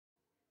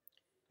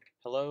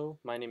Hello,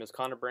 my name is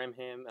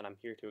Bramham, and I'm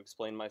here to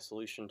explain my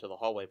solution to the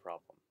hallway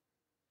problem.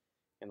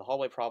 In the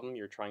hallway problem,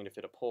 you're trying to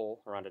fit a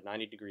pole around a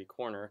 90-degree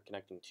corner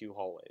connecting two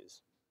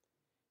hallways.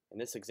 In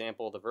this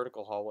example, the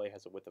vertical hallway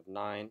has a width of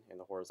 9 and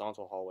the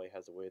horizontal hallway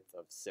has a width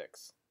of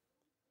 6.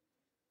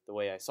 The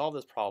way I solved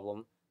this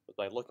problem was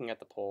by looking at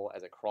the pole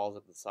as it crawls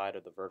up the side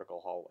of the vertical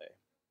hallway.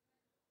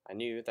 I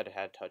knew that it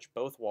had touched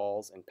both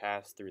walls and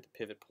passed through the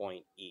pivot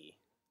point E.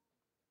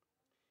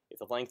 If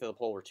the length of the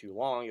pole were too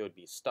long, it would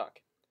be stuck.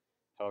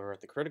 However,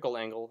 at the critical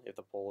angle, if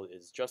the pole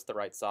is just the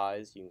right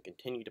size, you can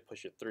continue to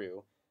push it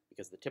through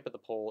because the tip of the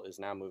pole is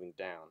now moving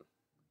down.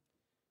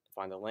 To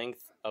find the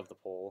length of the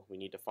pole, we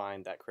need to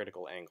find that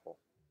critical angle.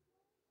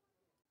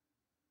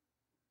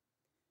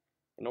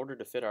 In order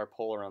to fit our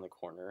pole around the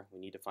corner, we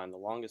need to find the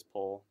longest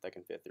pole that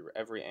can fit through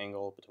every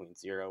angle between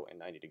 0 and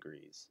 90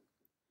 degrees.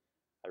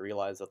 I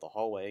realize that the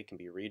hallway can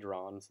be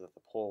redrawn so that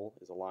the pole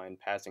is a line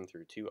passing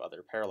through two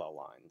other parallel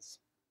lines.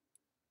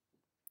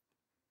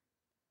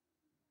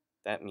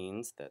 That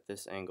means that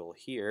this angle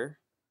here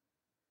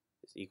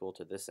is equal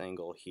to this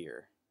angle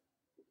here.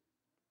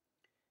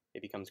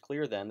 It becomes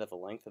clear then that the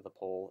length of the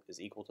pole is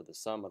equal to the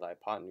sum of the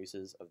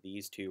hypotenuses of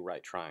these two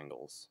right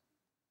triangles.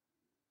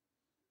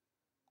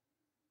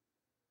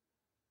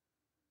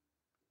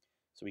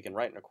 So we can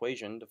write an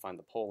equation to find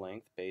the pole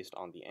length based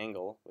on the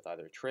angle with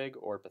either trig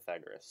or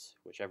Pythagoras,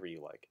 whichever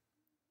you like.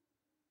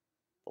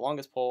 The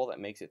longest pole that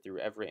makes it through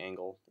every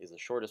angle is the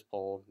shortest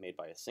pole made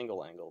by a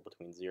single angle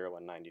between 0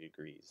 and 90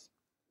 degrees.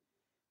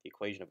 The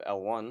equation of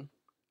L1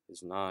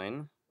 is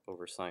 9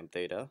 over sine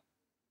theta.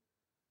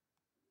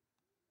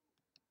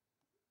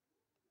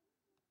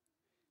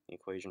 The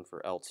equation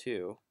for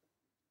L2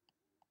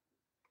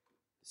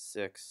 is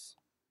 6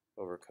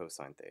 over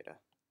cosine theta.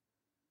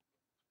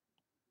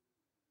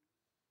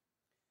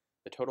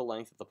 The total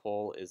length of the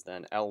pole is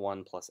then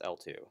L1 plus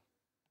L2.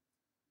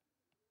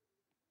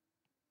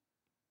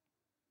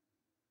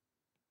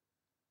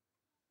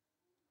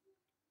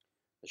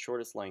 The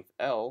shortest length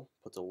L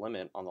puts a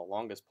limit on the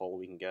longest pole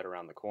we can get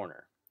around the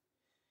corner.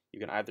 You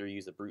can either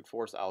use the brute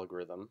force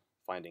algorithm,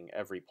 finding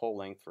every pole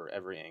length for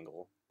every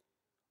angle,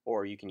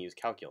 or you can use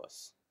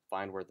calculus,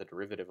 find where the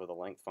derivative of the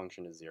length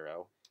function is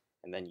 0,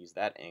 and then use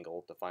that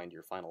angle to find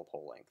your final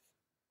pole length.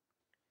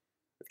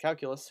 With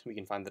calculus, we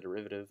can find the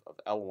derivative of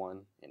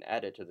L1 and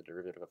add it to the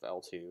derivative of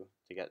L2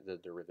 to get the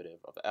derivative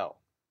of L.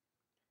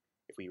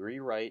 If we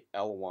rewrite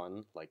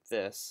L1 like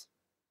this,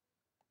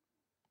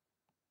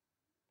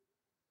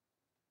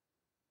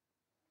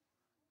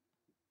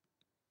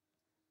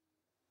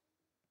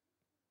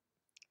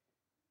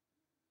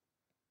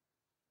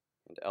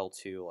 and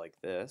L2 like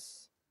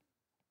this,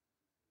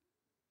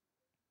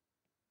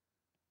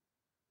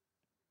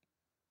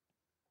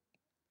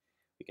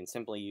 we can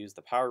simply use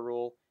the power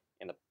rule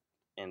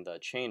and the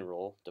chain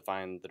rule to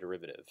find the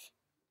derivative.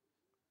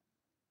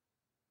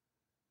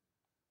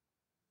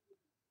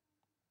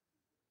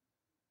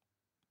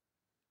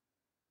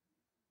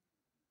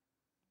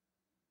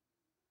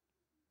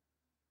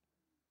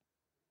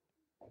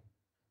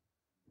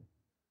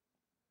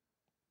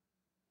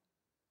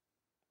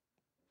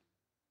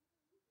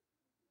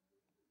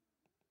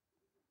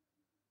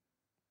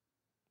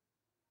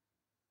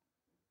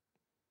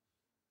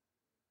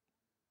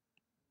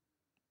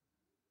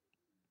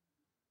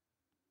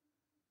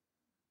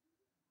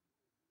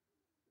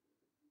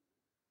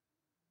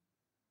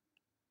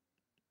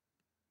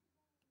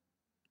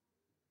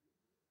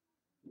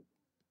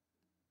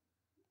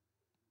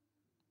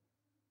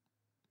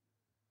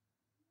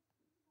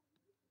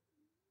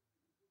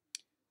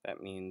 That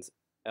means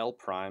L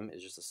prime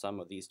is just the sum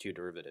of these two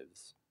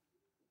derivatives.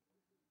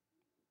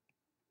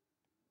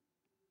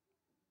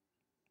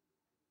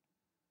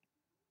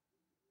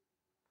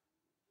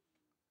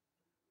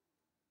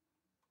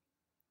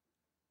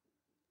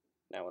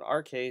 Now in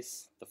our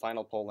case, the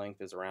final pole length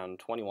is around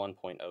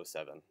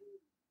 21.07.